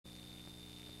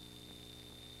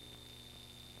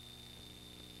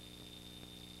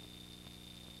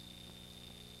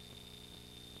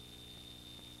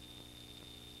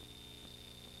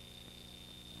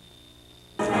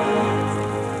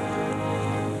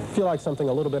If you like something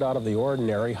a little bit out of the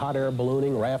ordinary, hot air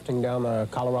ballooning, rafting down the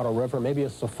Colorado River, maybe a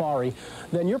safari,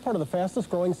 then you're part of the fastest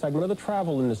growing segment of the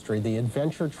travel industry, the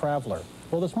adventure traveler.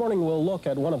 Well, this morning we'll look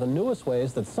at one of the newest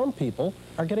ways that some people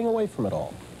are getting away from it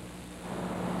all.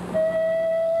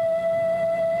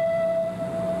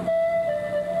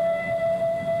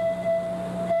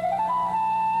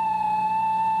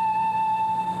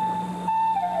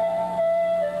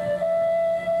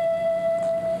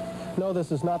 No,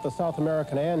 this is not the South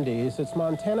American Andes, it's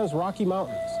Montana's Rocky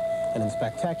Mountains. And in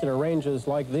spectacular ranges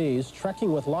like these,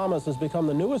 trekking with llamas has become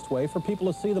the newest way for people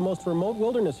to see the most remote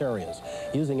wilderness areas,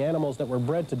 using animals that were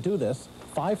bred to do this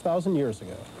 5,000 years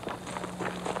ago.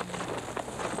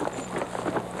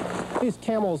 These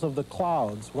camels of the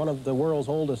clouds, one of the world's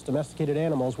oldest domesticated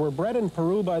animals, were bred in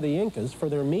Peru by the Incas for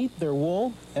their meat, their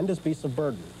wool, and as beasts of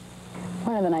burden.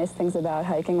 One of the nice things about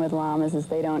hiking with llamas is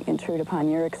they don't intrude upon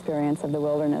your experience of the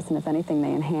wilderness, and if anything,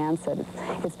 they enhance it.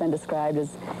 It's been described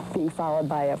as being followed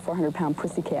by a 400-pound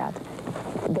pussycat.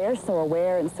 They're so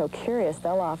aware and so curious,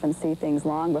 they'll often see things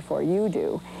long before you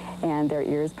do, and their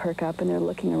ears perk up and they're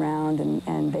looking around,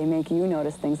 and they make you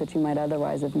notice things that you might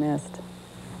otherwise have missed.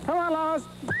 Come on, llamas!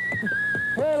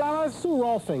 Hey, llamas! Sue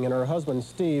Rolfing and her husband,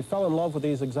 Steve, fell in love with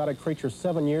these exotic creatures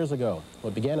 7 years ago.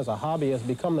 What began as a hobby has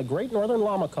become the Great Northern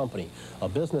Llama Company, a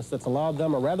business that's allowed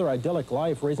them a rather idyllic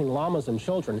life raising llamas and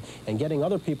children and getting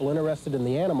other people interested in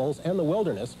the animals and the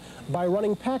wilderness by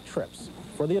running pack trips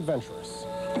for the adventurous.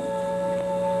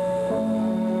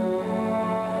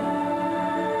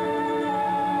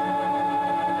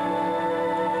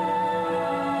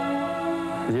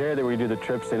 The area that we do the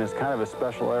trips in is kind of a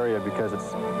special area because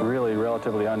it's really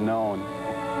relatively unknown.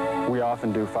 We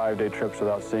often do 5-day trips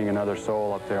without seeing another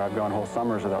soul up there. I've gone whole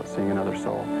summers without seeing another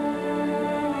soul.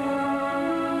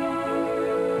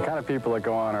 The kind of people that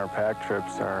go on our pack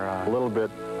trips are a little bit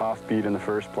offbeat in the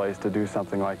first place to do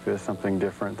something like this, something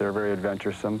different. They're very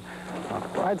adventuresome.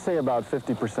 I'd say about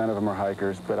 50% of them are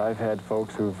hikers, but I've had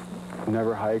folks who've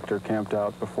never hiked or camped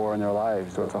out before in their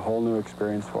lives, so it's a whole new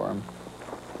experience for them.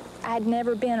 I'd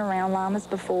never been around llamas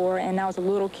before, and I was a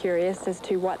little curious as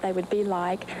to what they would be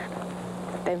like.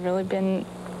 They've really been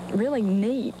really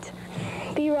neat.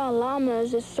 Being around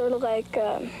llamas is sort of like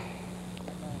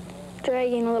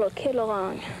dragging a little kid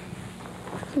along.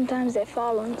 Sometimes they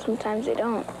follow and sometimes they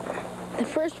don't. The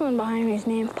first one behind me is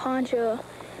named Pancho,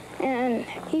 and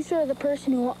he's sort of the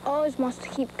person who always wants to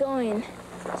keep going.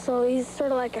 So he's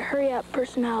sort of like a hurry-up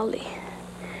personality.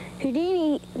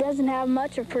 Houdini doesn't have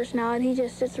much of a personality. He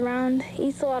just sits around,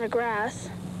 eats a lot of grass,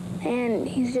 and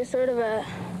he's just sort of a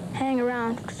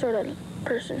hang-around sort of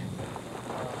person.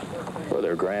 Well,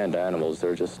 they're grand animals.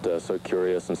 They're just so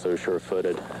curious and so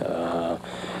sure-footed. In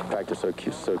fact,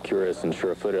 they're so curious and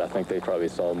sure-footed, I think they probably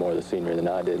saw more of the scenery than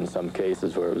I did in some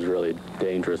cases where it was really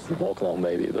dangerous to walk along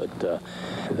maybe, but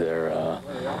they're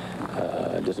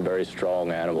just very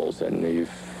strong animals, and you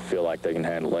feel like they can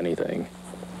handle anything.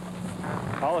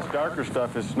 All this darker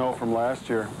stuff is snow from last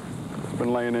year. It's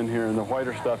been laying in here, and the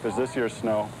whiter stuff is this year's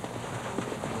snow.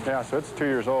 Yeah, so it's 2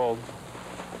 years old.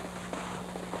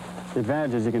 The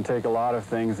advantage is you can take a lot of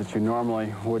things that you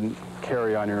normally wouldn't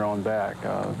carry on your own back.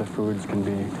 The foods can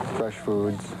be fresh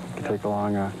foods. You can take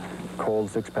along a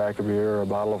cold 6-pack of beer or a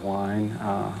bottle of wine,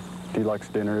 deluxe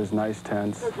dinners, nice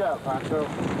tents. Good job, Pancho.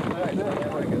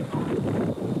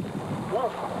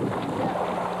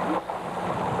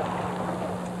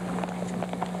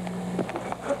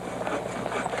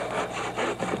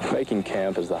 Making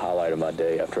camp is the highlight of my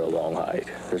day after a long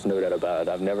hike. There's no doubt about it.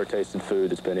 I've never tasted food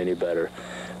that's been any better,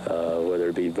 whether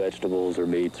it be vegetables or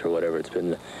meats or whatever. It's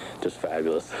been just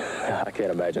fabulous. I can't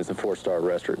imagine it's a 4-star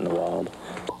restaurant in the wild.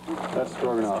 That's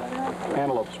stroganoff.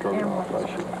 Antelope stroganoff.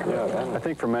 Yeah. I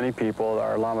think for many people,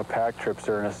 our llama pack trips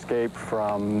are an escape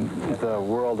from the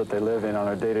world that they live in on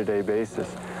a day-to-day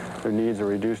basis. Their needs are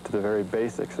reduced to the very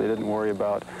basics. They didn't worry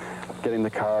about getting the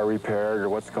car repaired or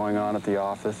what's going on at the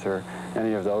office or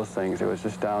any of those things. It was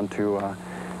just down to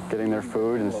getting their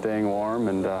food and staying warm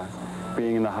and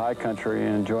being in the high country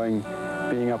and enjoying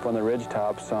being up on the ridge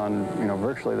tops on,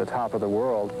 virtually the top of the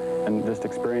world and just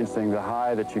experiencing the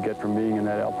high that you get from being in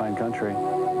that alpine country.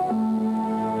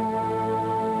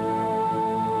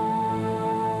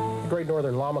 The Great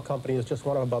Northern Llama Company is just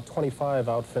one of about 25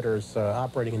 outfitters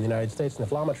operating in the United States. And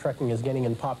if llama trekking is gaining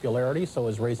in popularity, so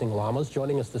is raising llamas.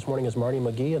 Joining us this morning is Marty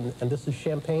McGee, and this is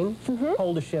Champagne. Mm-hmm. How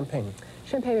old is Champagne?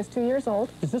 Champagne is 2 years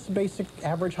old. Is this a basic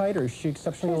average height, or is she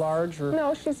exceptionally large? Or?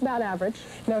 No, she's about average.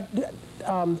 Now,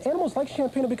 animals like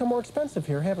Champagne have become more expensive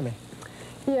here, haven't they?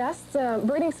 Yes,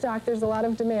 breeding stock, there's a lot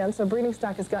of demand, so breeding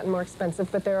stock has gotten more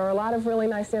expensive, but there are a lot of really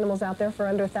nice animals out there for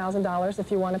under $1,000 if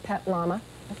you want a pet llama.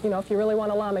 You know, if you really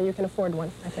want a llama, you can afford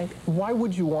one, I think. Why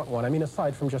would you want one? I mean,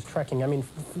 aside from just trekking, I mean,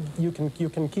 you can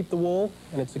keep the wool,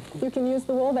 and it's You can use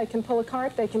the wool. They can pull a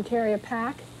cart. They can carry a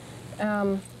pack.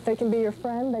 They can be your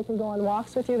friend. They can go on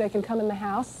walks with you. They can come in the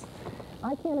house.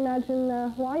 I can't imagine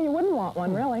why you wouldn't want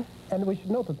one, really. And we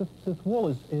should note that this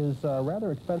wool is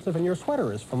rather expensive, and your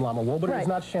sweater is from llama wool, but it is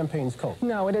not Champagne's coat.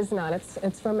 No, it is not.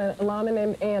 It's from a llama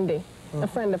named Andy, a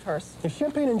friend of hers. Is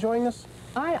Champagne enjoying this?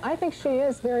 I think she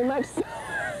is, very much so.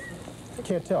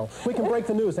 Can't tell. We can break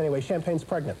the news anyway. Champagne's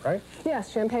pregnant, right?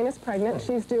 Yes, Champagne is pregnant.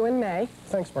 She's due in May.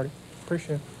 Thanks, Marty.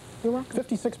 Appreciate it. You're welcome.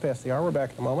 56 past the hour. We're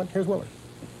back in a moment. Here's Willie.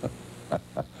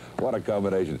 What a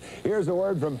combination. Here's a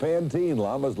word from Pantene.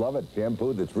 Llamas love it.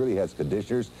 Shampoo that really has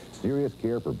conditioners, serious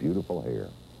care for beautiful hair.